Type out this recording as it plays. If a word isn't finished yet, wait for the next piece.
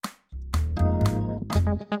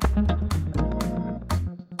Hi,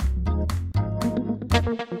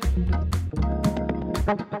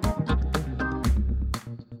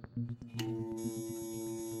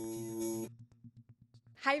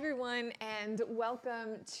 everyone, and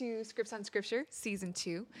welcome to Scripts on Scripture, Season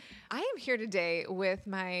 2. I am here today with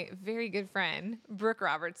my very good friend, Brooke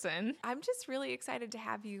Robertson. I'm just really excited to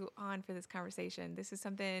have you on for this conversation. This is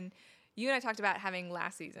something you and I talked about having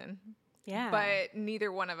last season. Yeah. But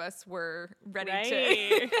neither one of us were ready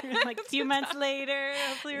to. Like a few months talk. Later,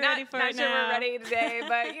 hopefully we're ready for it now. Not sure we're ready today,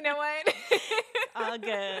 but you know what? All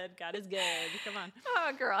good. God is good. Come on.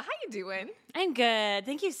 Oh, girl, how you doing? I'm good.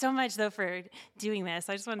 Thank you so much, though, for doing this.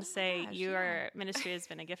 I just wanted to say your ministry has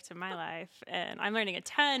been a gift to my life, and I'm learning a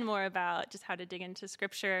ton more about just how to dig into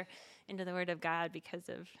Scripture, into the Word of God, because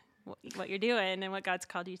of what you're doing and what God's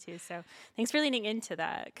called you to. So thanks for leaning into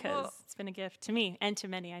that, because it's been a gift to me and to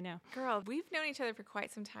many, I know. Girl, we've known each other for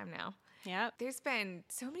quite some time now. Yeah. There's been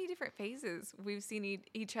so many different phases we've seen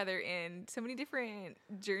each other in, so many different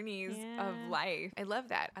journeys of life. I love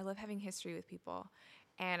that. I love having history with people.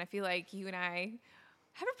 And I feel like you and I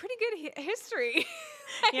have a pretty good history.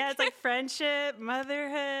 Yeah, it's like friendship,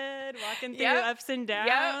 motherhood, walking through ups and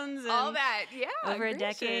downs. And all that, over a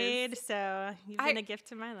decade. So you've been a gift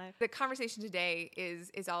to my life. The conversation today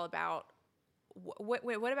is all about what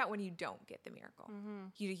about when you don't get the miracle? Mm-hmm.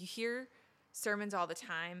 You hear sermons all the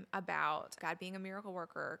time about God being a miracle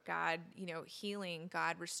worker, God, healing,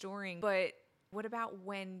 God restoring. But what about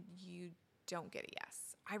when you don't get a yes?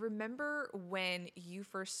 I remember when you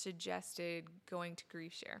first suggested going to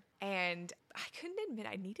Grief Share, and I couldn't admit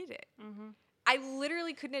I needed it. Mm-hmm. I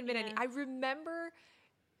literally couldn't admit I remember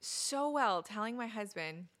so well telling my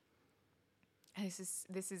husband, and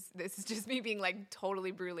this is just me being like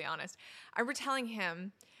totally brutally honest. I remember telling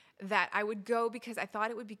him that I would go because I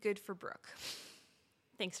thought it would be good for Brooke.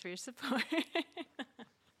 Thanks for your support.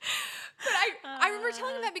 But I remember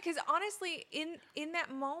telling him that because honestly, in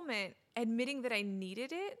that moment, admitting that I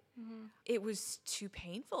needed it, it was too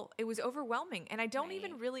painful. It was overwhelming. And I don't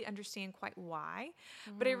even really understand quite why.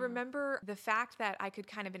 But I remember the fact that I could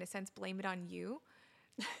kind of, in a sense, blame it on you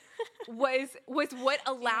was what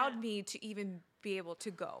allowed me to even be able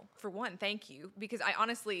to go. For one, thank you, because I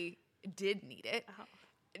honestly did need it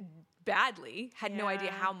badly, had no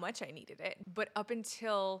idea how much I needed it. But up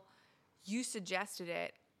until you suggested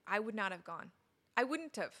it, I would not have gone. I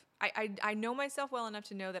wouldn't have. I know myself well enough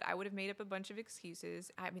to know that I would have made up a bunch of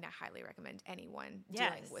excuses. I mean, I highly recommend anyone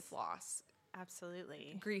dealing with loss.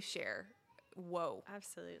 Absolutely. Grief Share. Whoa.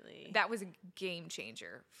 Absolutely. That was a game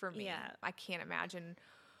changer for me. Yeah. I can't imagine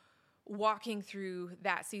walking through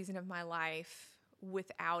that season of my life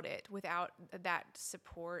without it, without that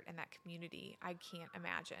support and that community. I can't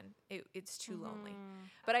imagine. It's too lonely.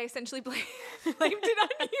 But I essentially blamed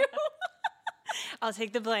it on you. I'll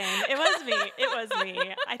take the blame. It was me.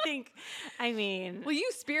 Well,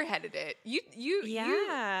 you spearheaded it.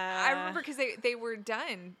 I remember because they were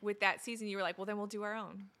done with that season. You were like, well, then we'll do our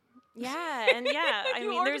own. Yeah. And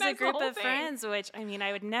there's a group of friends, which,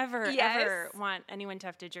 I would never, ever want anyone to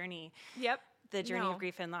have to journey. Yep. The journey of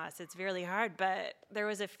grief and loss. It's really hard, but there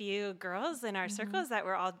was a few girls in our circles that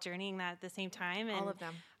were all journeying that at the same time. And all of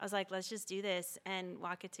them. I was like, let's just do this and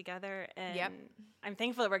walk it together. And I'm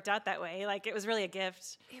thankful it worked out that way. Like, it was really a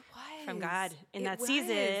gift from God in that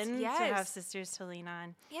season to have sisters to lean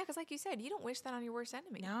on. Yeah, because like you said, you don't wish that on your worst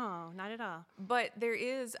enemy. No, not at all. But there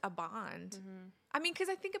is a bond. Mm-hmm. I mean, because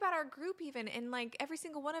I think about our group even, and like every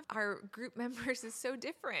single one of our group members is so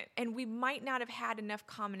different. And we might not have had enough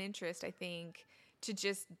common interest, I think, to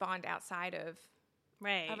just bond outside of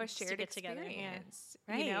a shared experience,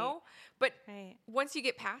 But once you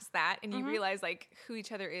get past that and you realize like who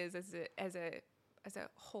each other is as a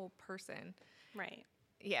whole person, right?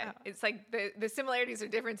 Yeah, it's like the similarities or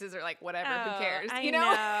differences are like whatever, who cares? I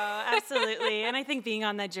know, absolutely. And I think being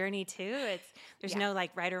on that journey too, there's no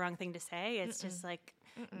like right or wrong thing to say. It's just like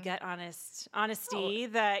gut honesty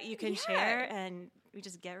that you can share, and we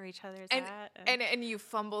just get where each other's at. And you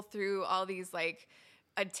fumble through all these like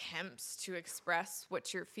attempts to express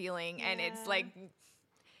what you're feeling, and it's like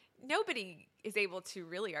nobody is able to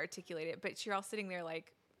really articulate it, but you're all sitting there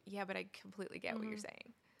like, yeah, but I completely get what you're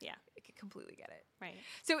saying. Yeah. I can completely get it. Right.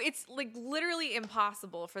 So it's like literally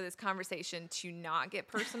impossible for this conversation to not get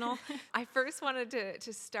personal. I first wanted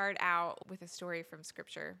to start out with a story from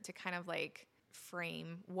Scripture to kind of like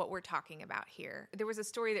frame what we're talking about here. There was a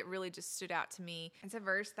story that really just stood out to me. It's a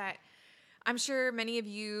verse that I'm sure many of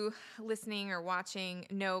you listening or watching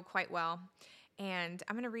know quite well. And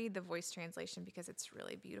I'm going to read the Voice translation because it's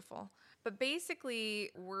really beautiful. But basically,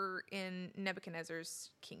 we're in Nebuchadnezzar's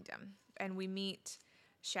kingdom, and we meet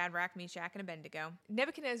Shadrach, Meshach, and Abednego.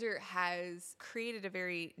 Nebuchadnezzar has created a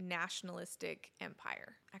very nationalistic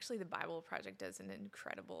empire. Actually, the Bible Project does an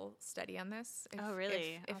incredible study on this. Oh,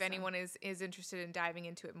 really? If Awesome. anyone is interested in diving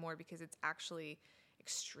into it more, because it's actually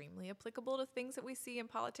extremely applicable to things that we see in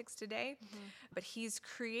politics today. But he's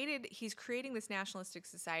creating this nationalistic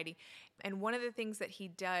society. And one of the things that he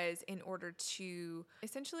does in order to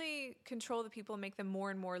essentially control the people and make them more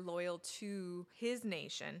and more loyal to his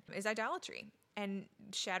nation is idolatry. And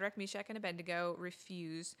Shadrach, Meshach, and Abednego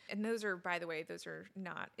refuse. And those are, by the way, those are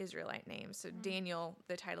not Israelite names. So Daniel,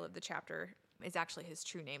 the title of the chapter, is actually his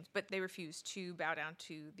true name. But they refuse to bow down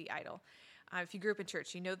to the idol. If you grew up in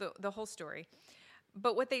church, you know the whole story.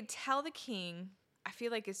 But what they tell the king, I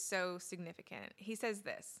feel like, is so significant. He says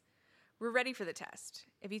this: "We're ready for the test.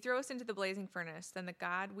 If you throw us into the blazing furnace, then the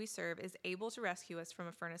God we serve is able to rescue us from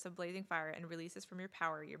a furnace of blazing fire and release us from your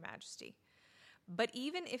power, your majesty. But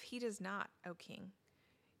even if he does not, O king,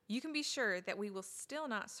 you can be sure that we will still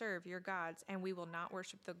not serve your gods, and we will not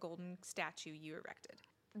worship the golden statue you erected."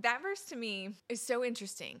 That verse to me is so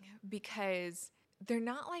interesting because they're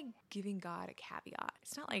not like giving God a caveat.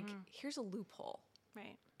 It's not like, here's a loophole.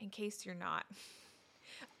 Right. In case you're not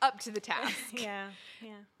up to the task. Yeah.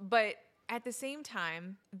 But at the same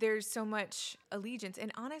time, there's so much allegiance. And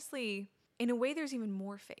honestly, in a way, there's even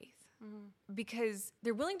more faith. Because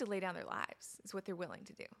they're willing to lay down their lives, is what they're willing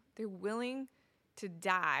to do. They're willing to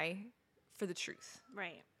die for the truth.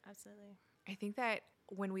 Right. Absolutely. I think that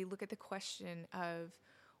when we look at the question of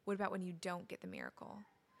what about when you don't get the miracle?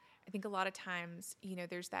 I think a lot of times,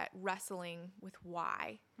 there's that wrestling with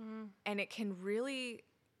why, and it can really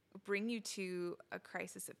bring you to a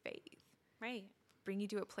crisis of faith. Right. Bring you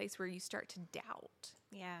to a place where you start to doubt.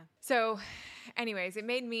 Yeah. So anyways, it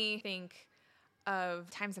made me think of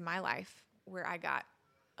times in my life where I got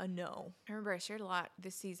a no. I remember I shared a lot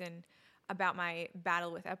this season about my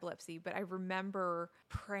battle with epilepsy, but I remember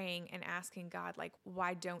praying and asking God, like,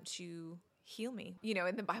 why don't you heal me?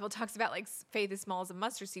 And the Bible talks about like faith as small as a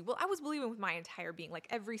mustard seed. Well, I was believing with my entire being, like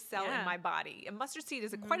every cell in my body. A mustard seed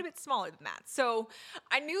is quite a bit smaller than that. So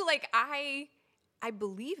I knew like I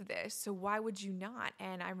believe this, so why would you not?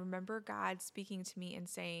 And I remember God speaking to me and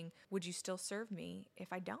saying, would you still serve me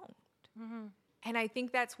if I don't? And I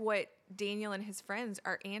think that's what Daniel and his friends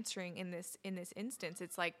are answering in this instance.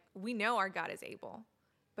 It's like, we know our God is able,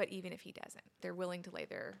 but even if he doesn't, they're willing to lay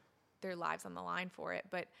their lives on the line for it.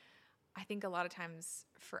 But I think a lot of times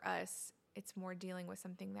for us, it's more dealing with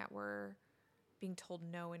something that we're being told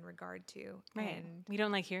no in regard to. Right. And we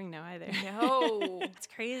don't like hearing no either. No. It's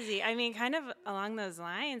crazy. I mean, kind of along those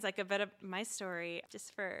lines, like a bit of my story,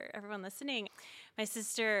 just for everyone listening. My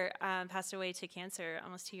sister passed away to cancer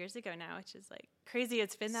almost 2 years ago now, which is like crazy.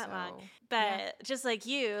 It's been that long. But just like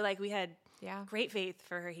you, like we had great faith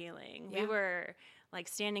for her healing. We were like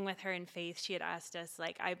standing with her in faith. She had asked us,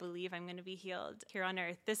 like, I believe I'm going to be healed here on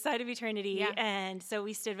earth, this side of eternity. Yeah. And so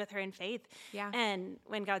we stood with her in faith. Yeah. And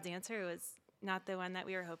when God's answer was not the one that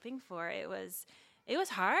we were hoping for, it was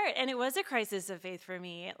hard. And it was a crisis of faith for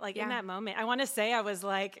me. Like in that moment, I want to say I was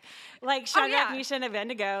like Shadrach, Meshach, and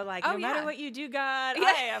Abednego, like, no matter what you do, God,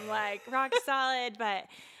 I am like rock solid. But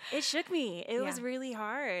it shook me. It was really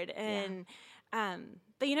hard. And,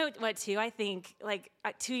 but you know what, too? I think like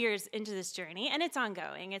 2 years into this journey, and it's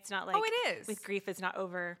ongoing. It's not like, it is. With grief, it's not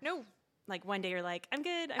over. No. Like one day you're like, I'm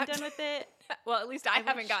good. I'm done with it. Well, at least I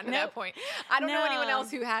haven't gotten to that point. I don't know anyone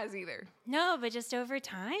else who has either. No, but just over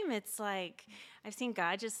time, it's like I've seen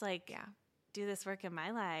God just like do this work in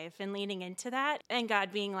my life and leaning into that, and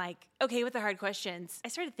God being like, okay with the hard questions. I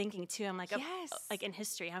started thinking too, I'm like, like in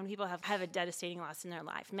history, how many people have a devastating loss in their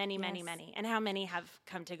life? Many, many, many. And how many have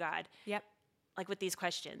come to God? Yep. Like with these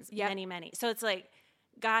questions, many, many. So it's like,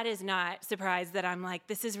 God is not surprised that I'm like,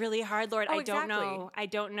 this is really hard, Lord. I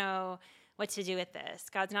don't know what to do with this.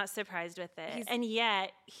 God's not surprised with it. And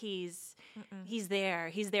yet he's there.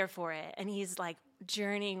 He's there for it. And he's like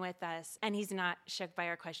journeying with us, and he's not shook by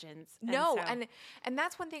our questions. No. And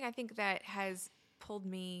that's one thing I think that has pulled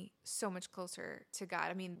me so much closer to God.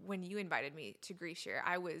 I mean, when you invited me to Grief Share,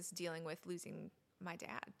 I was dealing with losing my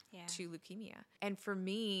dad to leukemia. And for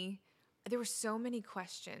me, there were so many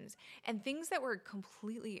questions and things that were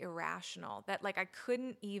completely irrational that like I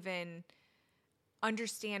couldn't even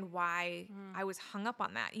understand why I was hung up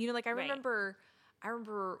on that. Like I remember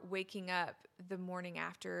waking up the morning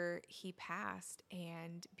after he passed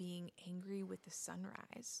and being angry with the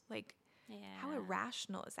sunrise. Like how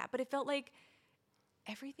irrational is that? But it felt like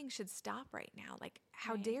everything should stop right now. Like,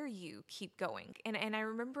 how dare you keep going? And I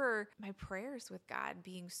remember my prayers with God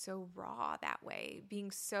being so raw that way, being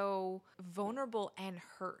so vulnerable and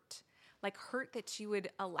hurt. like hurt that she would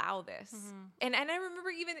allow this. And I remember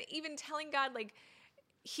even telling God, like,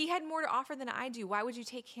 he had more to offer than I do. Why would you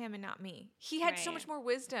take him and not me? He had so much more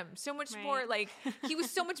wisdom, so much more, like, he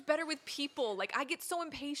was so much better with people. Like, I get so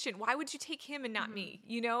impatient. Why would you take him and not me?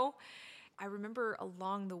 You know? I remember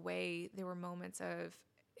along the way, there were moments of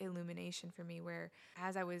illumination for me where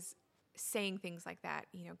as I was saying things like that,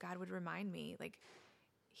 you know, God would remind me, like,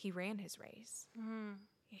 he ran his race.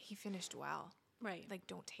 He finished well. Right. Like,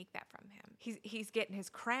 don't take that from him. He's getting his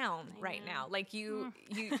crown right now. Like you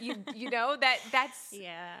know, that's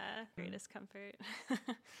greatest comfort.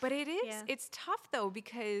 But it is it's tough though,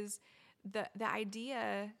 because the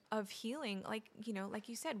idea of healing, like, you know, like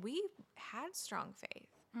you said, we had strong faith.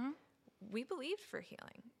 We believed for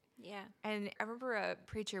healing. Yeah. And I remember a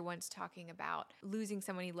preacher once talking about losing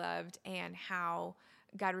someone he loved and how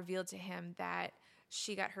God revealed to him that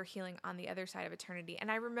she got her healing on the other side of eternity. And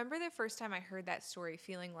I remember the first time I heard that story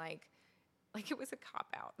feeling like it was a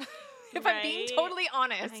cop-out. If I'm being totally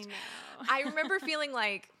honest. I know. I remember feeling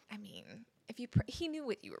like, I mean, if you he knew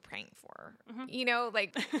what you were praying for. You know,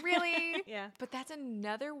 like, really? Yeah. But that's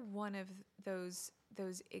another one of those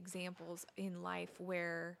examples in life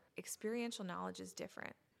where experiential knowledge is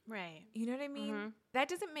different. Right. You know what I mean? That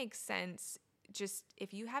doesn't make sense. Just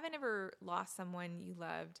if you haven't ever lost someone you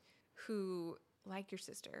loved who, like your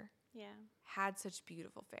sister, had such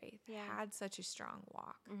beautiful faith, had such a strong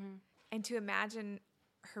walk. And to imagine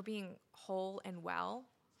her being whole and well.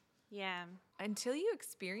 Yeah. Until you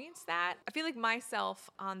experience that, I feel like myself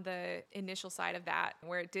on the initial side of that,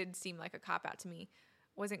 where it did seem like a cop-out to me,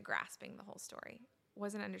 wasn't grasping the whole story,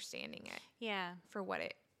 wasn't understanding it. Yeah. For what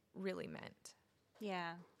it really meant.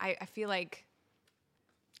 Yeah. I feel like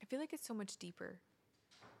it's so much deeper.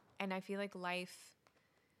 And I feel like life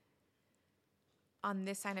on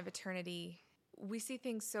this side of eternity, we see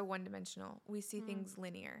things so one-dimensional. We see things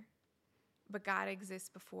linear. But God exists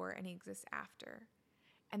before and he exists after.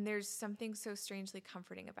 And there's something so strangely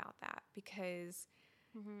comforting about that, because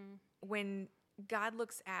when God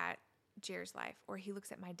looks at Jer's life, or he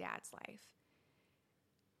looks at my dad's life,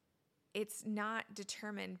 it's not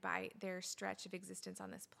determined by their stretch of existence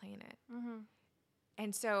on this planet.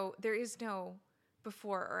 And so there is no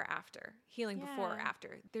before or after, healing before or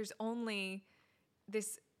after. There's only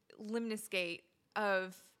this limnoscate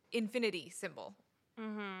of infinity symbol.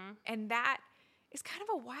 And that is kind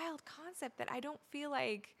of a wild concept that I don't feel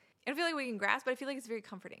like we can grasp, but I feel like it's very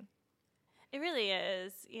comforting. It really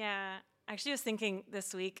is. Yeah. Actually, I was thinking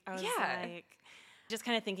this week, I was like, just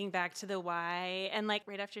kind of thinking back to the why. And like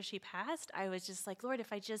right after she passed, I was just like, Lord,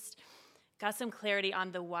 if I just got some clarity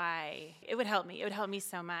on the why, it would help me. It would help me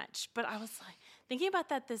so much. But I was like, thinking about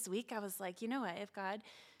that this week, I was like, you know what? If God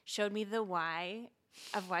showed me the why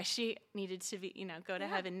of why she needed to be, go to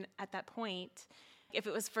heaven at that point, if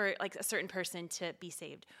it was for like a certain person to be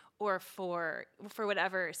saved, or for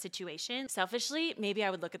whatever situation, selfishly, maybe I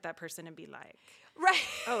would look at that person and be like,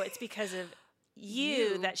 oh, it's because of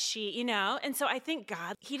you that she, And so I think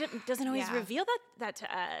God, he doesn't always reveal that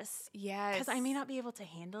to us. Yes. Because I may not be able to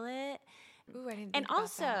handle it. Ooh, I didn't think and about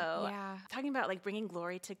also, that. talking about like bringing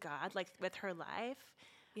glory to God, like with her life,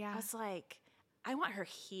 I was like, I want her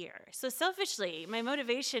here. So selfishly, my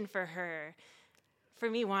motivation for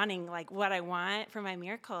me wanting like what I want for my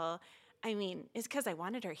miracle, is because I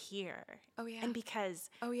wanted her here. Oh, yeah. And because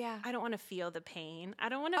I don't want to feel the pain. I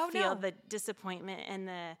don't want to feel the disappointment and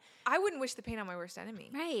I wouldn't wish the pain on my worst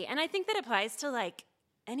enemy. Right. And I think that applies to like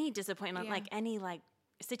any disappointment, like any like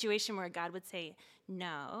situation where God would say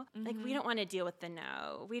no. Like we don't want to deal with the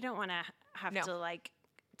no. We don't want to have to like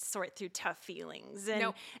sort through tough feelings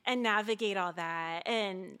and navigate all that.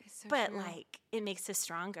 And true. Like it makes us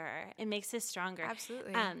stronger. It makes us stronger.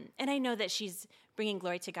 Absolutely. And I know that she's bringing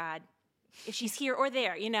glory to God if she's here or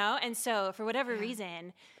there, And so for whatever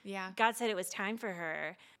reason, God said it was time for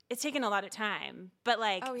her. It's taken a lot of time, but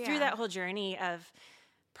like through that whole journey of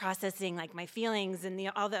processing like my feelings and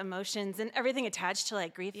all the emotions and everything attached to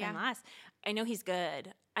like grief and loss, I know he's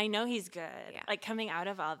good. Yeah. Like coming out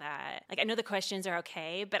of all that, like I know the questions are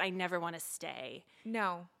okay, but I never want to stay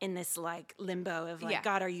in this like limbo of like,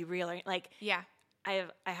 God, are you real? Or, like, I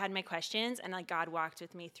had my questions, and like God walked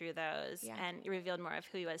with me through those and revealed more of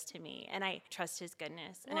who he was to me. And I trust his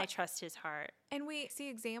goodness and I trust his heart. And we see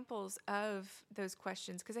examples of those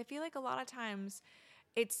questions, because I feel like a lot of times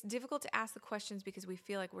it's difficult to ask the questions because we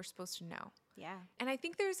feel like we're supposed to know. Yeah. And I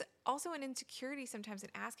think there's also an insecurity sometimes in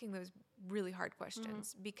asking those really hard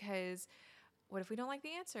questions, because what if we don't like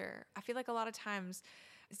the answer? I feel like a lot of times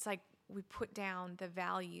it's like we put down the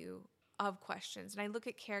value of questions. And I look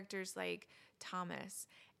at characters like Thomas,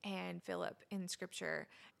 and Philip in scripture.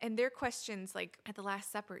 And their questions, like at the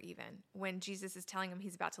Last Supper, even when Jesus is telling them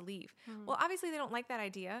he's about to leave. Well, obviously they don't like that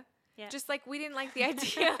idea. Yeah. Just like we didn't like the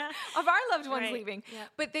idea of our loved ones leaving. Yeah.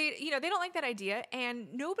 But they don't like that idea. And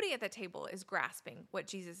nobody at the table is grasping what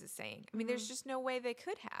Jesus is saying. I mean, there's just no way they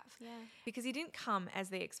could have. Yeah. Because he didn't come as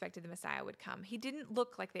they expected the Messiah would come. He didn't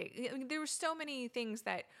look like there were so many things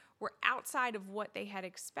that were outside of what they had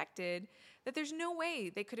expected that there's no way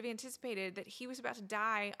they could have anticipated that he was about to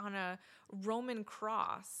die on a Roman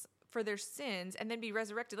cross for their sins and then be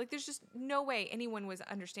resurrected. Like, there's just no way anyone was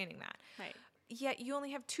understanding that. Right. Yet you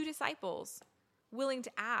only have 2 disciples willing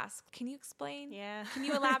to ask, can you explain? Yeah. Can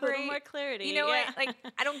you elaborate? A little more clarity. You know what? Like,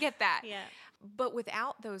 I don't get that. Yeah. But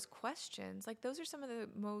without those questions, like, those are some of the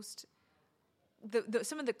most,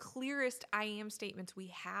 some of the clearest I am statements we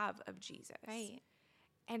have of Jesus. Right.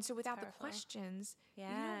 And so without the powerful. questions, you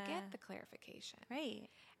don't get the clarification. Right.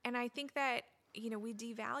 And I think that, we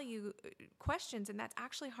devalue questions, and that's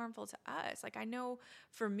actually harmful to us. Like, I know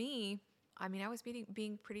for me, I mean, I was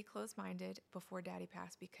being pretty close-minded before Daddy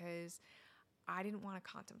passed because I didn't want to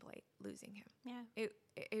contemplate losing him. Yeah.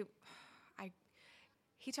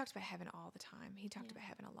 He talked about heaven all the time. He talked about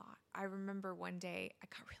heaven a lot. I remember one day I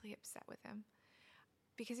got really upset with him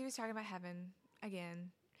because he was talking about heaven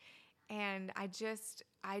again. And I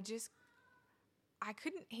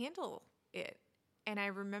couldn't handle it. And I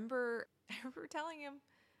remember telling him,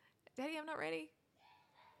 Daddy, I'm not ready.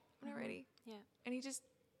 I'm not ready. Yeah. And he just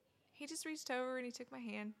reached over and he took my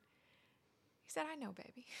hand. He said, I know,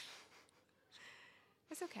 baby.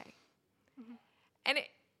 It's okay. And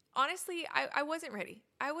honestly, I wasn't ready.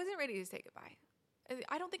 I wasn't ready to say goodbye.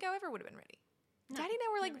 I don't think I ever would have been ready. No, Daddy and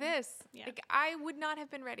I were like this. Yeah. Like, I would not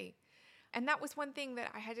have been ready. And that was one thing that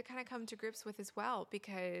I had to kind of come to grips with as well,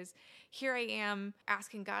 because here I am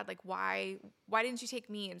asking God, like, why didn't you take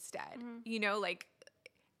me instead? Like,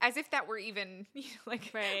 as if that were even,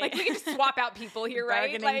 like we can just swap out people here,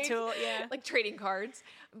 right? Bargaining tool, yeah. Like trading cards.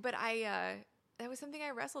 But that was something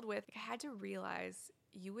I wrestled with. I had to realize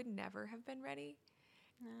you would never have been ready.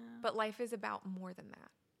 No. But life is about more than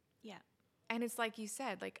that. Yeah. And it's like you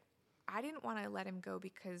said, like, I didn't want to let him go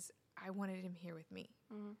because I wanted him here with me.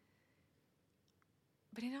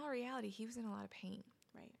 But in all reality, he was in a lot of pain.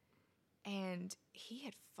 Right. And he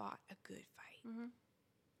had fought a good fight.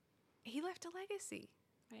 He left a legacy.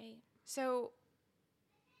 Right. So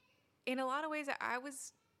in a lot of ways, I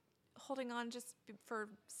was holding on just for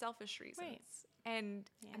selfish reasons. Right. And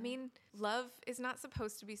I mean, love is not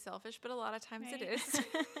supposed to be selfish, but a lot of times it is.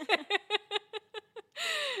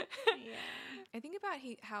 I think about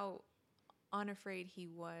how unafraid he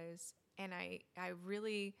was. And I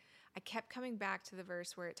kept coming back to the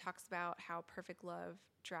verse where it talks about how perfect love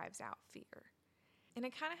drives out fear. And I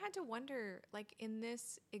kind of had to wonder, like, in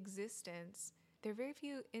this existence, there are very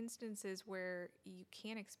few instances where you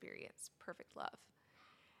can experience perfect love.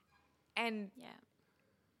 And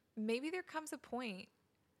maybe there comes a point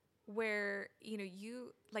where,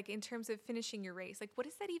 you, like, in terms of finishing your race, like, what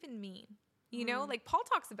does that even mean? Like, Paul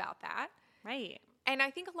talks about that. Right. And I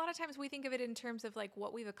think a lot of times we think of it in terms of, like,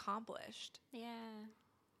 what we've accomplished. Yeah.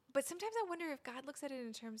 But sometimes I wonder if God looks at it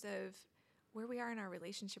in terms of where we are in our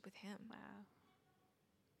relationship with him. Wow.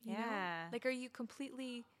 You know? Like, are you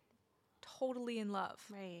completely, totally in love?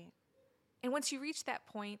 Right. And once you reach that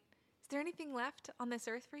point, is there anything left on this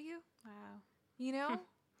earth for you? Wow.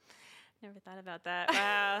 Never thought about that.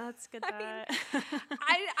 Wow, that's a good thought.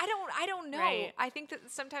 I don't know. Right. I think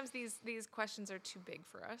that sometimes these questions are too big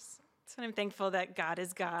for us. That's when I'm thankful that God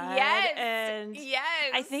is God. Yes. And yes.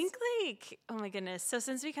 I think, like, oh my goodness. So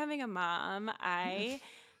since becoming a mom, I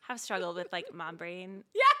have struggled with, like, mom brain.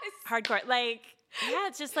 Yes. Hardcore. Like,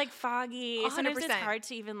 it's just, like, foggy. 100%. Sometimes it's hard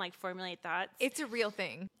to even, like, formulate thoughts. It's a real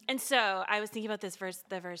thing. And so I was thinking about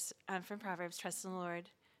the verse from Proverbs, trust in the Lord.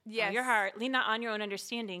 Yes. Your heart, lean not on your own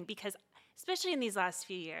understanding, because especially in these last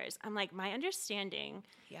few years, I'm like, my understanding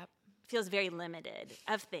feels very limited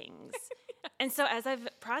of things. And so as I've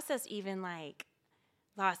processed even, like,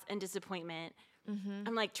 loss and disappointment,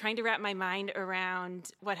 I'm, like, trying to wrap my mind around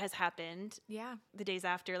what has happened the days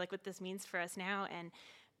after, like, what this means for us now. And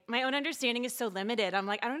my own understanding is so limited. I'm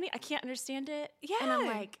like, I can't understand it. Yeah. And I'm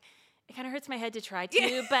like, it kind of hurts my head to try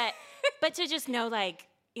to, but to just know, like,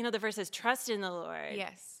 the verse says, trust in the Lord.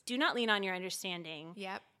 Yes. Do not lean on your understanding.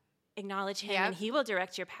 Yep. Acknowledge him and he will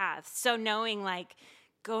direct your path. So knowing, like,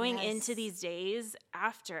 going into these days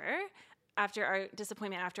after our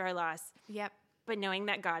disappointment, after our loss. Yep. But knowing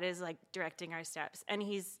that God is, like, directing our steps and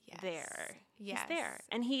he's there. Yes. He's there.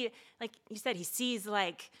 And he, like you said, he sees,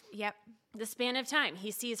 like, the span of time.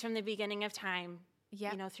 He sees from the beginning of time,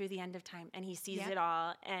 through the end of time. And he sees it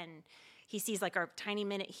all. And he sees like our tiny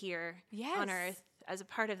minute here Yes. on earth as a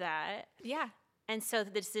part of that. Yeah. And so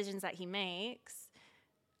the decisions that he makes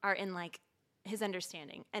are in like his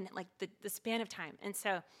understanding and like the span of time. And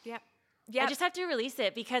so Yep. I just have to release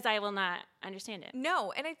it because I will not understand it.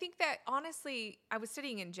 No, and I think that honestly, I was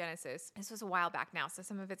studying in Genesis. This was a while back now, so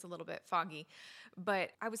some of it's a little bit foggy.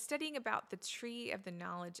 But I was studying about the tree of the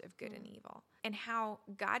knowledge of good and evil and how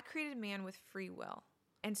God created man with free will.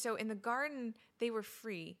 And so in the garden, they were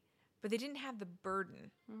free, but they didn't have the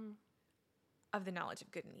burden of the knowledge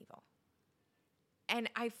of good and evil. And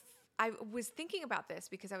I was thinking about this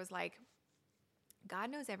because I was like,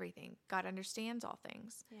 God knows everything. God understands all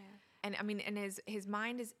things. Yeah. And I mean, and his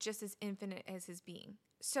mind is just as infinite as his being.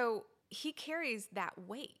 So he carries that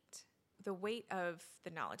weight, the weight of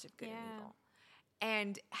the knowledge of good and evil,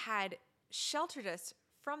 and had sheltered us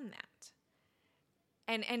from that.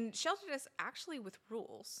 And sheltered us actually with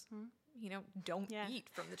rules. You know, don't eat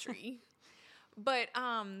from the tree. But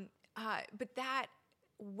that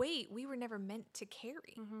weight we were never meant to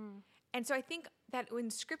carry. And so I think that in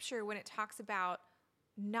Scripture, when it talks about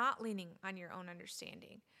not leaning on your own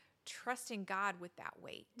understanding, trusting God with that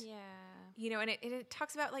weight. Yeah. You know, and it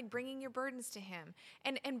talks about like bringing your burdens to him.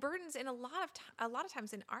 And burdens in a lot of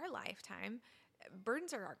times in our lifetime,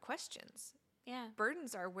 burdens are our questions. Yeah.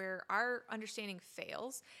 Burdens are where our understanding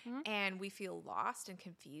fails and we feel lost and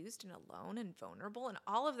confused and alone and vulnerable and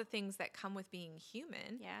all of the things that come with being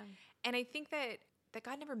human. Yeah. And I think that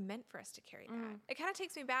God never meant for us to carry that. It kind of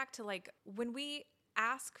takes me back to like when we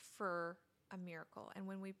ask for a miracle and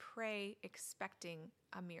when we pray expecting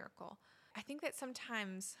a miracle, I think that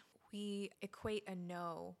sometimes we equate a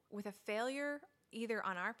no with a failure either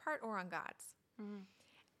on our part or on God's.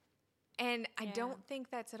 And I don't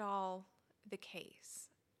think that's at all the case.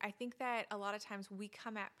 I think that a lot of times we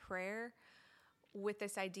come at prayer with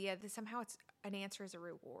this idea that somehow it's an answer as a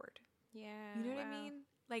reward. Yeah. You know what I mean?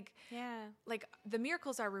 Like, yeah. Like the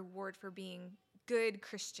miracles are reward for being good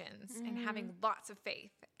Christians and having lots of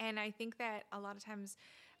faith. And I think that a lot of times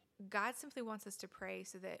God simply wants us to pray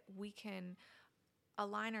so that we can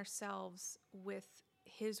align ourselves with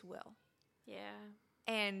his will. Yeah.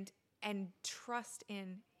 And trust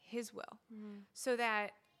in his will. So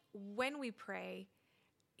that when we pray,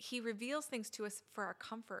 he reveals things to us for our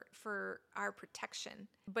comfort, for our protection,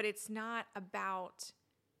 but it's not about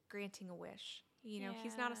granting a wish. You know,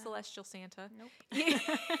 he's not a celestial Santa. Nope.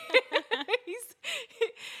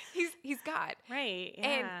 he's God. Right.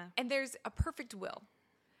 Yeah. And there's a perfect will.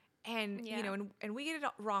 And you know, and we get it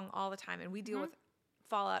wrong all the time, and we deal with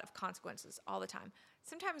fallout of consequences all the time.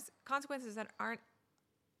 Sometimes consequences that aren't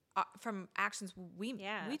from actions we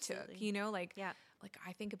took, you know, like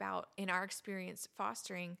I think about in our experience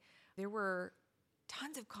fostering, there were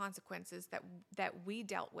tons of consequences that we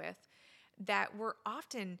dealt with that were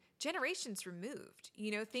often generations removed,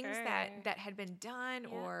 you know, things that had been done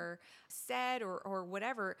or said or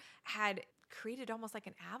whatever had created almost like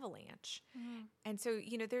an avalanche. And so,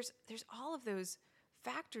 you know, there's all of those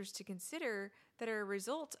factors to consider that are a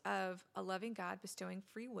result of a loving God bestowing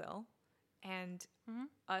free will and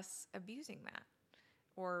us abusing that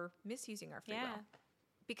or misusing our free will.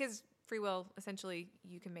 Because free will, essentially,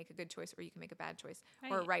 you can make a good choice or you can make a bad choice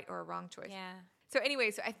or a right or a wrong choice. Yeah. So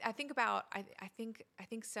anyway, so I think about, I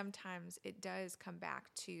think sometimes it does come back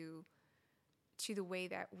to the way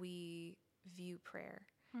that we view prayer.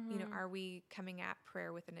 You know, are we coming at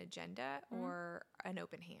prayer with an agenda or an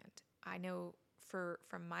open hand? I know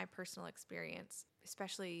from my personal experience,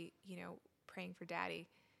 especially, you know, praying for Daddy,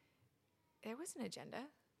 there was an agenda.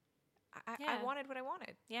 I wanted what I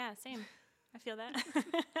wanted. Yeah, same. I feel that. I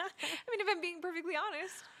mean, if I'm being perfectly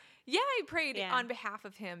honest, I prayed on behalf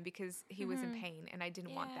of him because he was in pain and I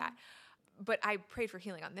didn't want that. But I prayed for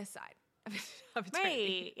healing on this side of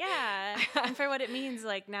eternity. Right, yeah. And for what it means,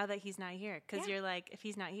 like, now that he's not here. Because you're like, if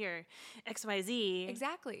he's not here, X, Y, Z.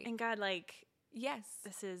 Exactly. And God, like, yes.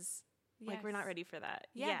 this is, like, we're not ready for that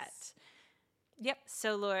yet. Yep.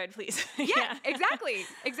 So Lord, please. Yeah, exactly.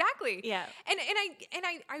 Yeah. And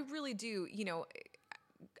I really do, you know,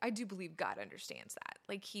 I do believe God understands that.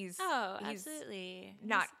 Like he's absolutely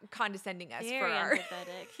not condescending us very for our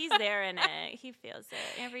empathetic. He's there in it. He feels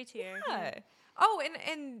it every tear. Yeah. Oh,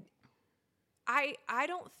 and I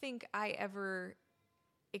don't think I ever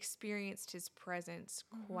experienced his presence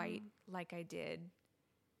quite like I did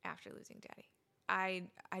after losing Daddy.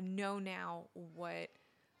 I know now what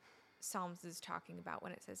Psalms is talking about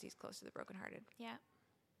when it says he's close to the brokenhearted. Yeah.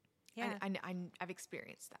 Yeah. I've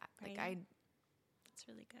experienced that. Right. Like that's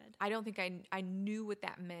really good. I don't think I knew what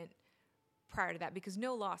that meant prior to that because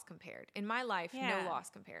no loss compared. In my life, no loss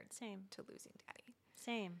compared Same. to losing Daddy.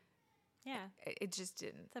 Same. Yeah. It just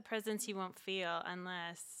didn't. It's a presence you won't feel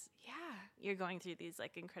unless Yeah. you're going through these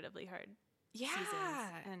like incredibly hard Yeah.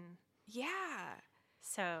 seasons. And Yeah.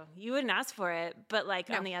 so you wouldn't ask for it, but like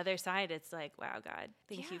No. on the other side, it's like, wow, God,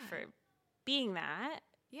 thank you Yeah. for being that.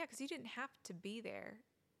 Yeah, because you didn't have to be there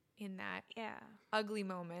in that Yeah. ugly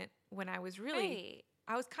moment when I was really,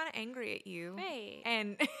 I was kind of angry at you. Right.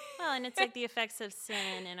 And Well, and it's like the effects of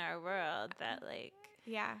sin in our world that like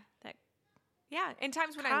yeah. that Yeah, in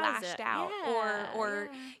times when I cause lashed it. out Yeah, or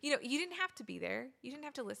yeah. you know, you didn't have to be there. You didn't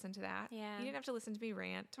have to listen to that. Yeah. You didn't have to listen to me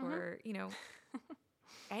rant or, you know,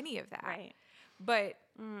 any of that. Right. But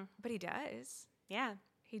Mm. but he does. Yeah.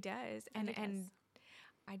 He does. And And he and does.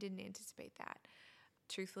 I didn't anticipate that.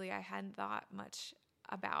 Truthfully, I hadn't thought much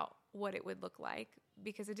about what it would look like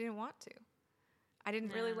because I didn't want to. I didn't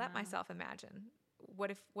really let No. myself imagine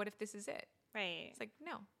what if this is it? Right. It's like,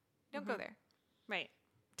 no. Don't go there. Right.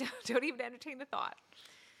 Don't even entertain the thought.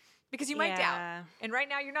 Because you might doubt. And right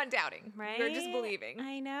now you're not doubting. Right. You're just believing.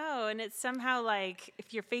 I know. And it's somehow like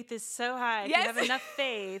if your faith is so high, if Yes. you have enough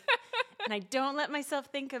faith, and I don't let myself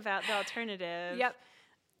think about the alternative. Yep.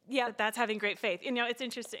 Yeah. That's having great faith. You know, it's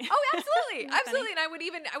interesting. Oh, absolutely. Isn't that funny? Absolutely.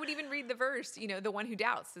 And I would even read the verse, you know, the one who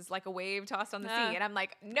doubts is like a wave tossed on the Ah. sea. And I'm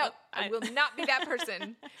like, no, I will not be that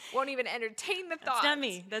person. Won't even entertain the thought. That's not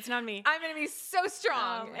me. That's not me. I'm going to be so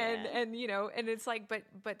strong. Oh, and man. you know, and it's like,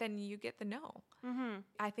 but then you get the no. Mm-hmm.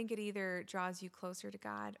 I think it either draws you closer to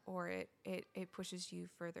God or it pushes you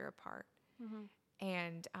further apart. Mm-hmm.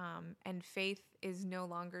 And faith is no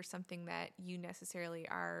longer something that you necessarily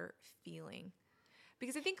are feeling.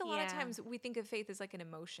 Because I think a lot of Yeah. times we think of faith as like an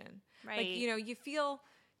emotion. Right. Like, you know, you feel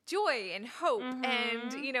joy and hope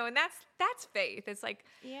and, you know, and that's faith. It's like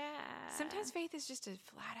Yeah. sometimes faith is just a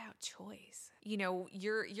flat out choice. You know,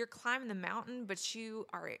 you're climbing the mountain, but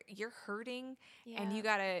you're hurting and you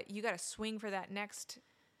gotta swing for that next,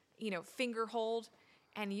 you know, finger hold.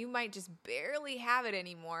 And you might just barely have it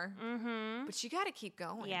anymore, but you got to keep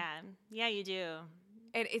going. Yeah. Yeah, you do.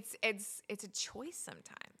 And it's a choice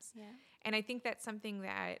sometimes. Yeah. And I think that's something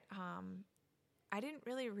that I didn't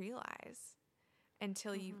really realize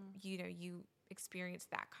until you experience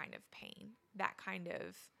that kind of pain, that kind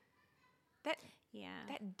of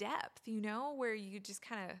that depth, you know, where you just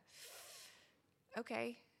kind of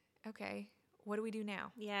okay, what do we do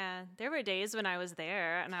now? Yeah. There were days when I was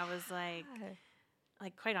there and I was like,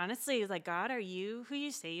 quite honestly, like, God, are you who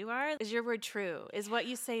you say you are? Is your word true? Is what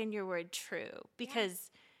you say in your word true? Because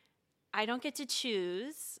I don't get to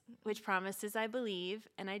choose which promises I believe,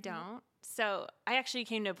 and I don't. So I actually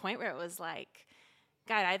came to a point where it was like,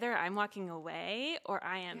 God, either I'm walking away or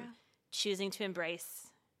I am choosing to embrace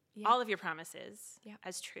all of your promises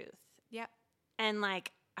as truth. Yep. And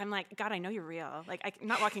like, I'm like, God, I know you're real. Like, I'm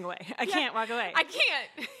not walking away. I can't walk away. I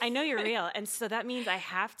can't. I know you're real. And so that means I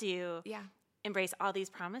have to embrace all these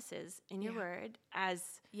promises in your word as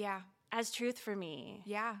truth for me.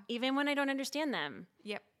 Yeah. Even when I don't understand them.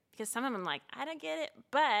 Yep. Because some of them, like, I don't get it.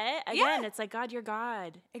 But again, it's like, God, you're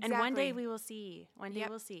God. Exactly. And one day we will see. One day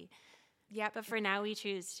we'll see. Yep. But for now, we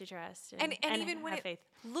choose to trust and even when have it faith.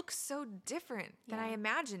 looks so different than I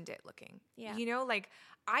imagined it looking. Yeah. You know, like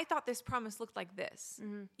I thought this promise looked like this.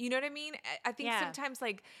 You know what I mean? I think sometimes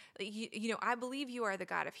like you know, I believe you are the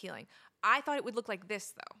God of healing. I thought it would look like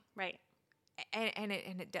this though. Right. And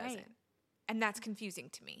it doesn't. Right. And that's confusing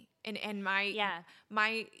to me. And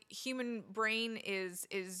my human brain is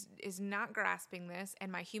not grasping this,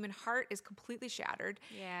 and my human heart is completely shattered.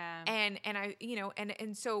 Yeah. And I, you know,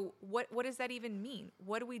 and so what does that even mean?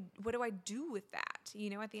 What do I do with that? You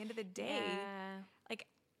know, at the end of the day, like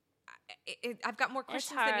I've got more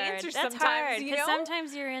questions than answers. That's sometimes, hard. you Because know?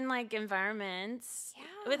 sometimes you're in like environments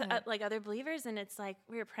with like other believers, and it's like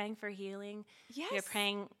we were praying for healing. Yes. You're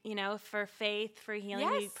praying, you know, for faith, for healing.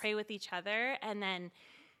 Yes. We pray with each other, and then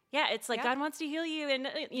it's like Yep. God wants to heal you, and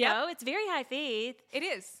you Yep. know, it's very high faith It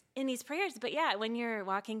is. in these prayers. But when you're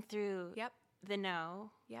walking through Yep. the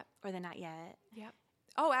no Yep. or the not yet, Yep.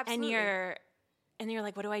 Oh, absolutely. and you're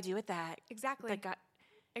like, what do I do with that? exactly. Like God,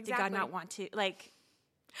 exactly. did God not want to? Like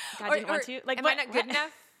God Or- didn't want or to? Like am what, I not good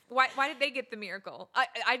enough? Why did they get the miracle?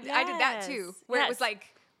 I did that too, where it was Yes. like,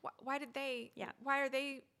 why did they? Yeah. Why are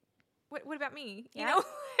they? What about me? You Yeah. know?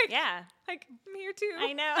 Like, Yeah. Like I'm here too.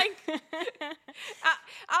 I know. Like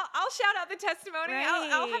I'll shout out the testimony.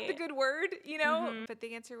 I'll have the Right. good word. You know. But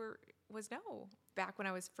the answer was no. Back when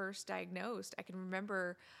I was first diagnosed, I can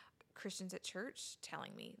remember Christians at church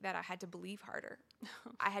telling me that I had to believe harder.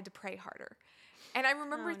 I had to pray harder. And I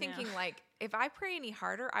remember Oh, no. thinking, like, if I pray any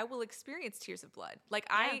harder, I will experience tears of blood. Like,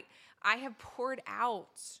 I have poured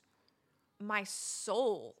out my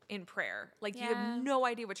soul in prayer. Like, you have no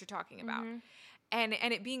idea what you're talking about. and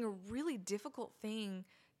it being a really difficult thing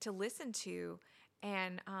to listen to.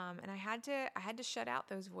 And I had to shut out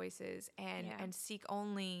those voices and seek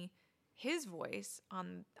only his voice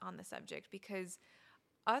on the subject, because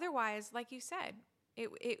otherwise, like you said,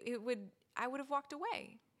 I would have walked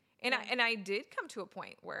away. And I did come to a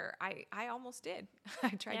point where I almost did. I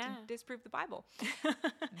tried to disprove the Bible.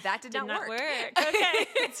 That did not work. Okay.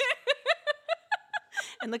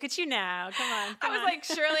 And look at you now. Come on. I was like,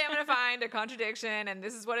 surely I'm going to find a contradiction, and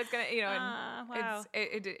this is what it's going to, wow.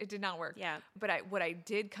 It did not work. Yeah. But what I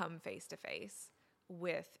did come face to face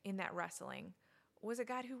with in that wrestling was a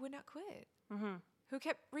God who would not quit, who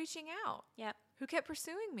kept reaching out, who kept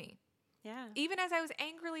pursuing me. Yeah. Even as I was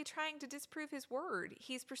angrily trying to disprove his word,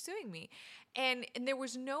 he's pursuing me. And there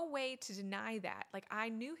was no way to deny that. Like, I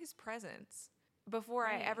knew his presence before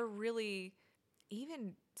I ever really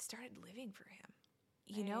even started living for him.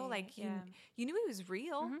 You know, like you knew he was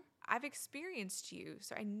real. I've experienced you,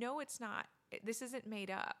 so I know this isn't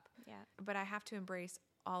made up. Yeah. But I have to embrace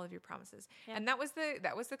all of your promises. Yeah. And that was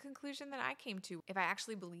the conclusion that I came to. If I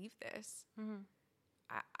actually believe this,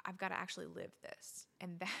 I've got to actually live this.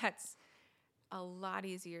 And that's a lot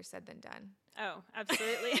easier said than done. Oh,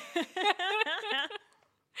 absolutely.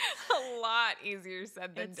 A lot easier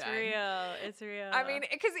said than done. It's real. I mean,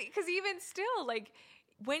 because even still, like,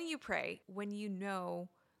 when you pray, when you know,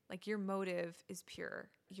 like, your motive is pure,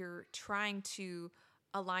 you're trying to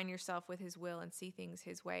align yourself with his will and see things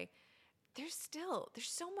his way, there's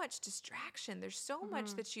so much distraction. There's so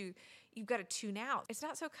much that you've got to tune out. It's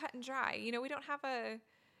not so cut and dry. You know, we don't have a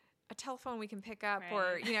telephone we can pick up,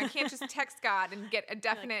 or, I can't just text God and get a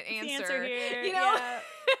definite answer. The answer here. You know? Yeah.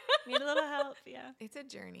 Need a little help. Yeah. It's a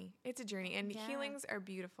journey. And healings are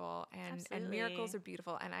beautiful, and miracles are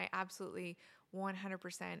beautiful. And I absolutely 100%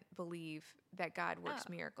 believe that God works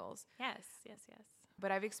miracles. Yes.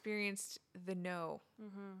 But I've experienced the no.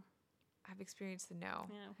 I've experienced the no.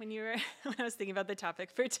 Yeah. When I was thinking about the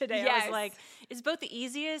topic for today, I was like, it's both the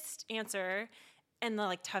easiest answer and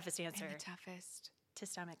the toughest answer. And the toughest. To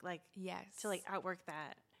stomach. Yes. To outwork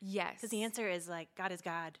that. Yes. Because the answer is God is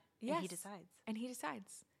God. Yes. And He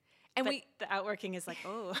decides. And the outworking is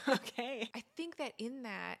oh, okay. I think that in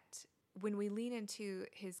that, when we lean into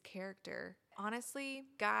his character, honestly,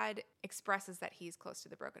 God expresses that he's close to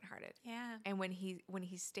the brokenhearted. Yeah. And when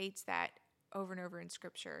he states that over and over in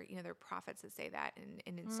scripture, there are prophets that say that,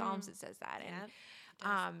 and in Psalms it says that.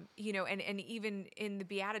 And and even in the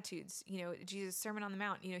Beatitudes, Jesus' Sermon on the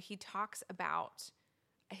Mount, he talks about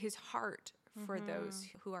his heart for those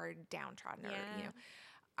who are downtrodden. Or,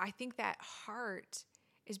 I think that heart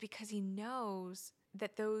is because he knows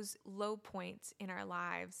that those low points in our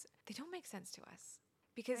lives, they don't make sense to us,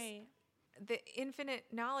 because the infinite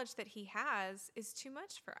knowledge that he has is too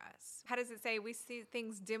much for us. How does it say? We see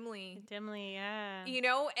things dimly. Dimly, yeah.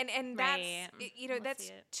 And that's,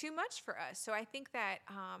 that's too much for us. So I think that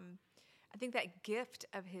gift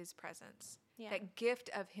of his presence, that gift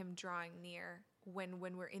of him drawing near when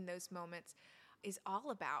we're in those moments, is all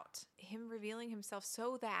about him revealing himself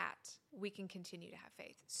so that we can continue to have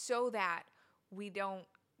faith, so that we don't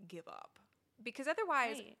give up. Because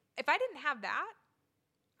otherwise, if I didn't have that,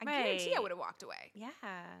 I guarantee I would have walked away. Yeah.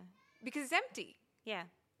 Because it's empty. Yeah.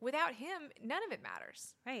 Without him, none of it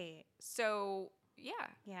matters. Right. So, yeah.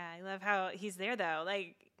 Yeah, I love how he's there, though.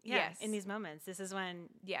 Yes. In these moments, this is when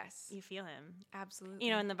you feel him. Absolutely.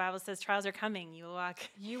 And the Bible says trials are coming. You will walk.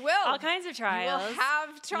 You will. All kinds of trials. You will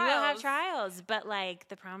have trials. You will have trials. But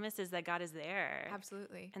the promise is that God is there.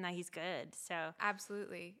 Absolutely. And that he's good. So.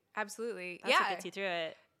 Absolutely. That's what gets you through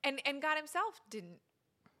it. And God himself didn't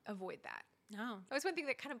avoid that. No. That was one thing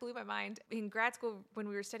that kind of blew my mind. In grad school, when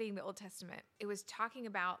we were studying the Old Testament, it was talking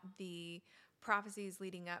about the prophecies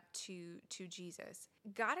leading up to Jesus.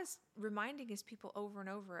 God is reminding his people over and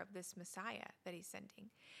over of this Messiah that he's sending.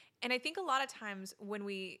 And I think a lot of times when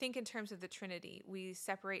we think in terms of the Trinity, we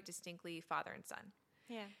separate distinctly Father and Son.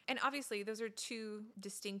 Yeah. And obviously those are two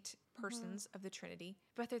distinct persons of the Trinity,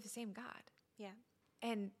 but they're the same God. Yeah.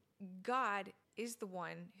 And God is the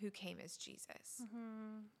one who came as Jesus.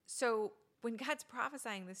 So when God's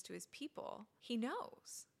prophesying this to his people, he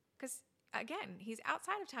knows. Because again, he's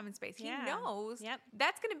outside of time and space. He knows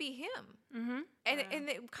that's going to be him. And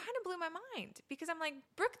it kind of blew my mind, because I'm like,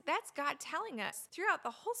 Brooke, that's God telling us throughout the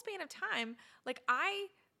whole span of time, I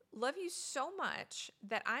love you so much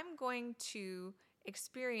that I'm going to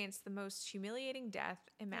experience the most humiliating death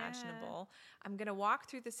imaginable. I'm going to walk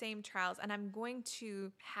through the same trials, and I'm going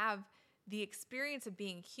to have the experience of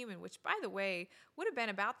being human, which, by the way, would have been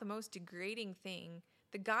about the most degrading thing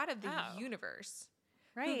the God of the universe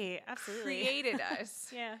Right. Absolutely. created us,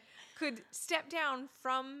 Yeah. could step down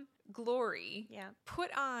from glory, Yeah.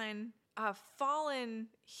 put on a fallen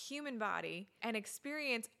human body, and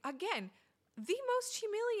experience, again, the most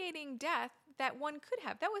humiliating death that one could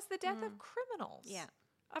have. That was the death of criminals, Yeah.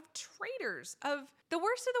 of traitors, of the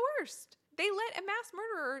worst of the worst. They let a mass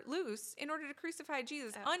murderer loose in order to crucify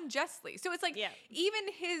Jesus unjustly. So it's like even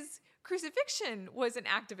his crucifixion was an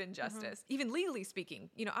act of injustice, even legally speaking.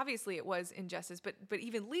 Obviously it was injustice, but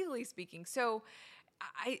even legally speaking. So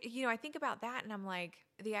I think about that and I'm like,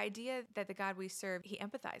 the idea that the God we serve, he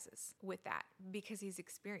empathizes with that because he's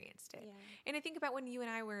experienced it. Yeah. And I think about when you and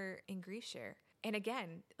I were in Grief Share. And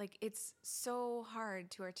again, like it's so hard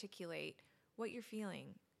to articulate what you're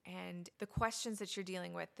feeling and the questions that you're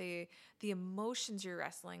dealing with, the emotions you're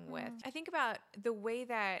wrestling with. I think about the way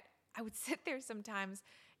that I would sit there sometimes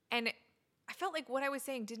and I felt like what I was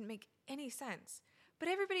saying didn't make any sense. But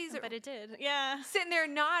everybody's But it did. Yeah. sitting there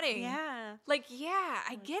nodding. Yeah. Like, yeah,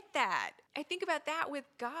 I get that. I think about that with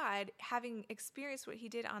God having experienced what he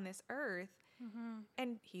did on this earth.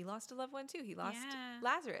 And he lost a loved one too. He lost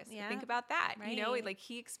Lazarus. Yeah. Think about that. Right. Like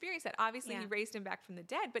he experienced that. Obviously, he raised him back from the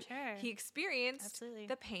dead, but he experienced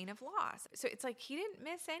the pain of loss. So it's like he didn't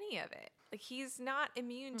miss any of it. Like he's not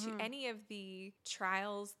immune to any of the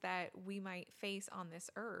trials that we might face on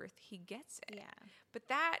this earth. He gets it. Yeah. But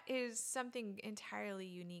that is something entirely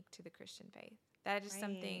unique to the Christian faith. That is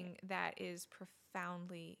something that is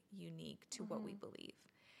profoundly unique to what we believe.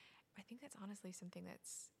 I think that's honestly something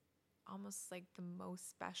that's almost like the most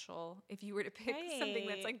special, if you were to pick something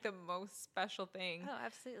that's like the most special thing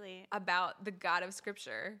about the God of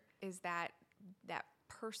Scripture, is that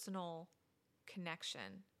personal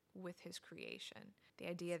connection with his creation. The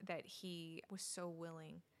idea that he was so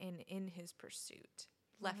willing in his pursuit,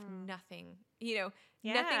 left nothing,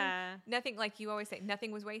 nothing, like you always say,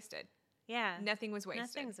 nothing was wasted. Yeah. Nothing was wasted.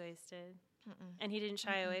 Nothing's wasted. And he didn't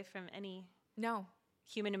shy away from any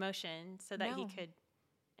human emotion so that he could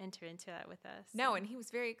enter into that with us. No, and he was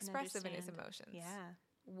very expressive in his emotions. Yeah.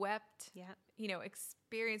 Wept. Yeah.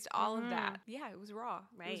 Experienced all of that. Yeah, it was raw.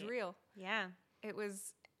 Right. It was real. Yeah. It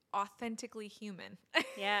was authentically human.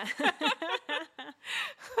 Yeah.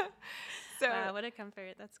 So wow, what a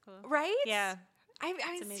comfort. That's cool. Right? Yeah. I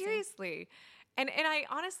mean, seriously. And I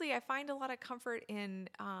honestly, I find a lot of comfort in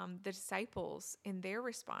the disciples in their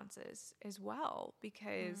responses as well,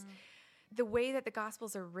 because the way that the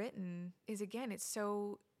Gospels are written is, again, it's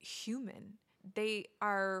so human. They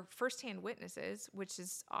are firsthand witnesses, which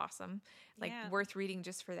is awesome, like worth reading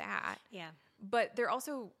just for that. Yeah. But they're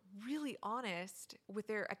also really honest with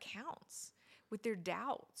their accounts, with their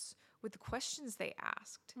doubts, with the questions they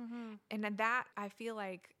asked. And that, I feel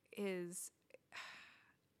like, is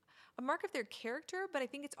a mark of their character, but I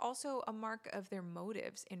think it's also a mark of their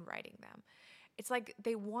motives in writing them. It's like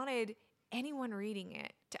they wanted anyone reading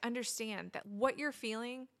it to understand that what you're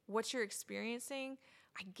feeling, what you're experiencing,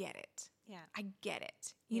 I get it. Yeah. I get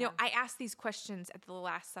it. You know, I asked these questions at the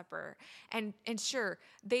Last Supper, and sure,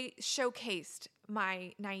 they showcased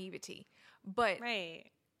my naivety, but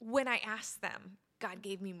when I asked them, God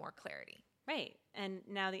gave me more clarity. Right. And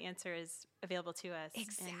now the answer is available to us.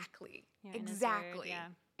 Exactly. Exactly.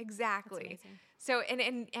 Exactly. So,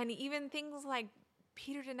 and even things like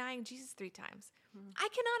Peter denying Jesus 3 times. I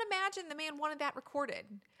cannot imagine the man wanted that recorded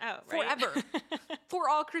forever for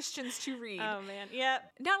all Christians to read. Oh, man.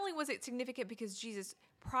 Yep. Not only was it significant because Jesus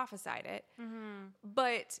prophesied it,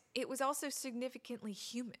 but it was also significantly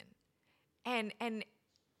human and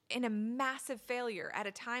in a massive failure at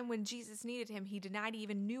a time when Jesus needed him. He denied he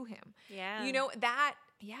even knew him. Yeah. You know, that,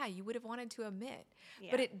 you would have wanted to admit.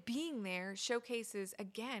 Yeah. But it being there showcases,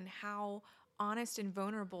 again, how honest and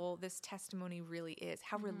vulnerable this testimony really is,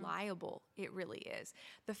 how reliable it really is.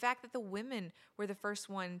 The fact that the women were the first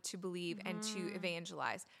one to believe and to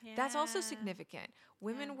evangelize, that's also significant.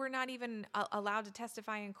 Women were not even allowed to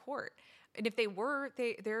testify in court. And if they were,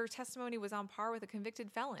 their testimony was on par with a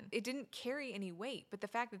convicted felon. It didn't carry any weight, but the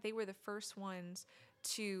fact that they were the first ones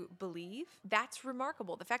to believe, that's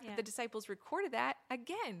remarkable. The fact that the disciples recorded that,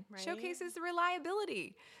 again, showcases the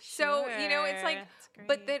reliability. Sure. So, you know, it's like,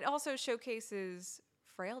 but that also showcases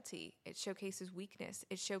frailty. It showcases weakness.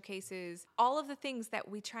 It showcases all of the things that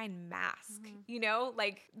we try and mask, you know,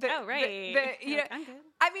 like you know, I'm good.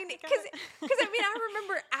 I mean, because I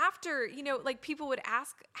remember after, you know, like people would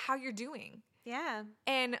ask how you're doing. Yeah.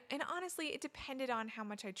 And honestly, it depended on how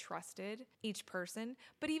much I trusted each person.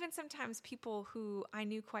 But even sometimes people who I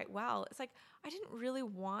knew quite well, it's like, I didn't really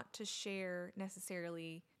want to share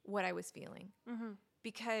necessarily what I was feeling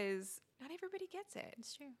because not everybody gets it.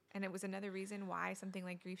 It's true. And it was another reason why something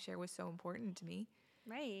like Grief Share was so important to me.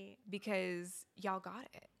 Right. because y'all got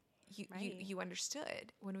it. Right. You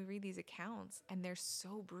understood when we read these accounts and they're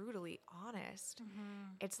so brutally honest.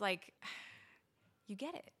 It's like, you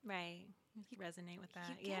get it. Right. You resonate with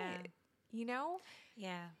that. You get it. You know?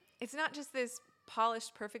 Yeah. It's not just this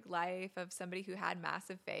polished, perfect life of somebody who had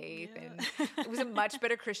massive faith and was a much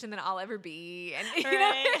better Christian than I'll ever be. And you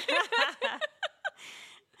know?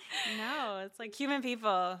 No, it's like human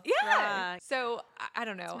people. Yeah. So I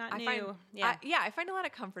don't know. It's not I new. find I find a lot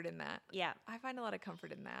of comfort in that. Yeah. I find a lot of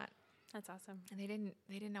comfort in that. That's awesome. And they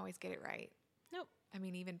didn't always get it right. Nope. I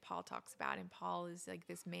mean, even Paul talks about, and Paul is like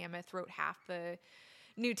this mammoth, wrote half the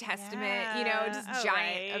New Testament, you know, just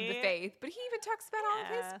giant of the faith. But he even talks about all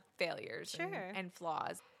of his failures and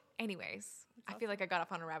flaws. Anyways, I feel like I got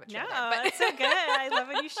off on a rabbit trail. No, but it's so good. I love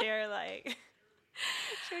when you share, like,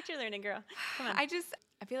 share what you're learning, girl. Come on. I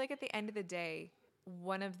feel like at the end of the day,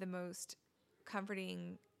 one of the most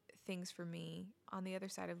comforting things for me on the other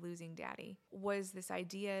side of losing Daddy was this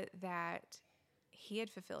idea that he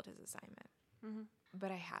had fulfilled his assignment,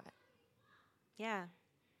 but I haven't. Yeah.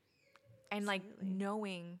 And like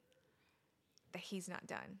knowing that he's not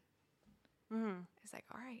done, it's like,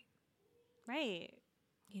 all right. Right.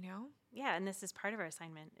 You know? Yeah. And this is part of our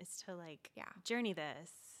assignment is to like journey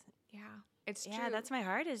this. Yeah. It's true. Yeah. That's my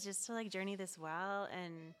heart is just to like journey this well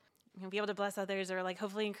and be able to bless others or like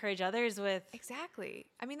hopefully encourage others with. Exactly.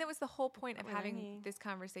 I mean, that was the whole point of having this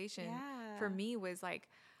conversation for me was like,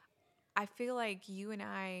 I feel like you and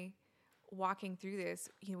I walking through this,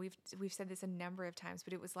 you know, we've said this a number of times,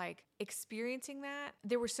 but it was like experiencing that.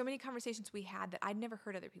 There were so many conversations we had that I'd never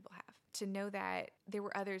heard other people have. To know that there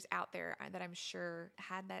were others out there that I'm sure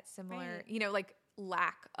had that similar, you know, like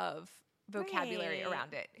lack of vocabulary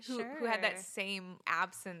around it, who had that same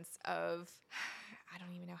absence of, I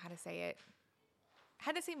don't even know how to say it,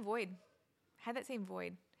 had that same void.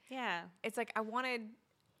 Yeah. It's like I wanted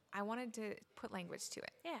to put language to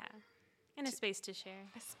it. Yeah. And a space to share.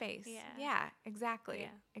 A space. Yeah. Yeah, exactly. Yeah.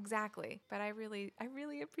 Exactly. But I really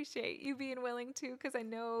appreciate you being willing to, because I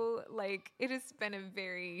know like it has been a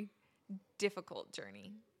very difficult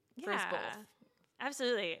journey for us both.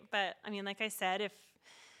 Absolutely. But I mean, like I said, if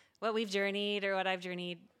what we've journeyed or what I've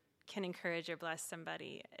journeyed can encourage or bless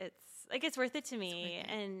somebody, it's worth it to me.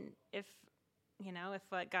 And if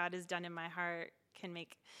what God has done in my heart can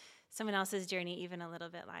make someone else's journey even a little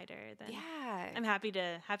bit lighter, then I'm happy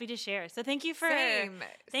to share. So thank you for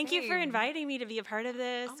inviting me to be a part of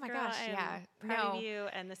this. Oh my girl. gosh, I'm proud of you,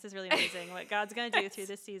 and this is really amazing what God's going to do through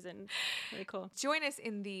this season. Really cool. Join us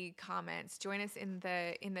in the comments. Join us in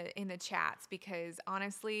the chats, because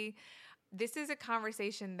honestly, this is a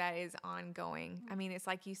conversation that is ongoing. I mean, it's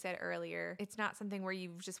like you said earlier, it's not something where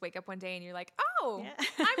you just wake up one day and you're like, oh,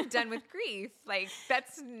 I'm done with grief. Like,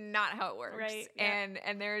 that's not how it works. Right. Yeah.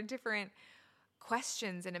 And there are different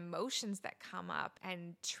questions and emotions that come up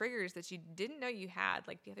and triggers that you didn't know you had.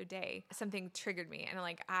 Like the other day, something triggered me and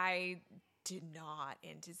like, I did not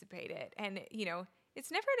anticipate it. And, you know, it's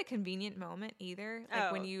never at a convenient moment either.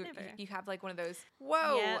 Like when you have like one of those,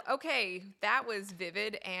 whoa, okay, that was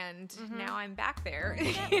vivid, and now I'm back there.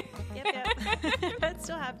 Yep. That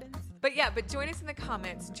still happens. But join us in the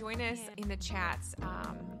comments, join us in the chats,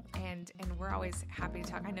 and we're always happy to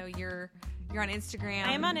talk. I know you're on Instagram.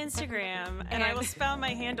 I am on Instagram, and I will spell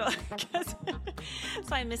my handle because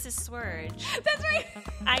so I'm Mrs. Swerge. That's right.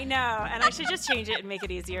 I know, and I should just change it and make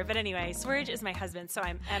it easier. But anyway, Swerge is my husband, so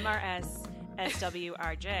I'm MRS.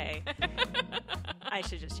 SWRJ. I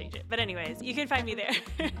should just change it. But anyways, you can find me there.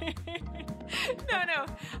 No.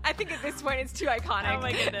 I think at this point it's too iconic. Oh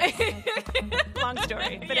my goodness. Long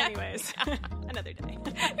story. But anyways, another day.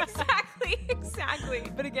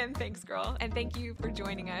 Exactly. But again, thanks, girl. And thank you for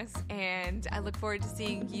joining us. And I look forward to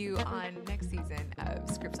seeing you on next season of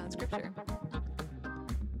Scripts on Scripture.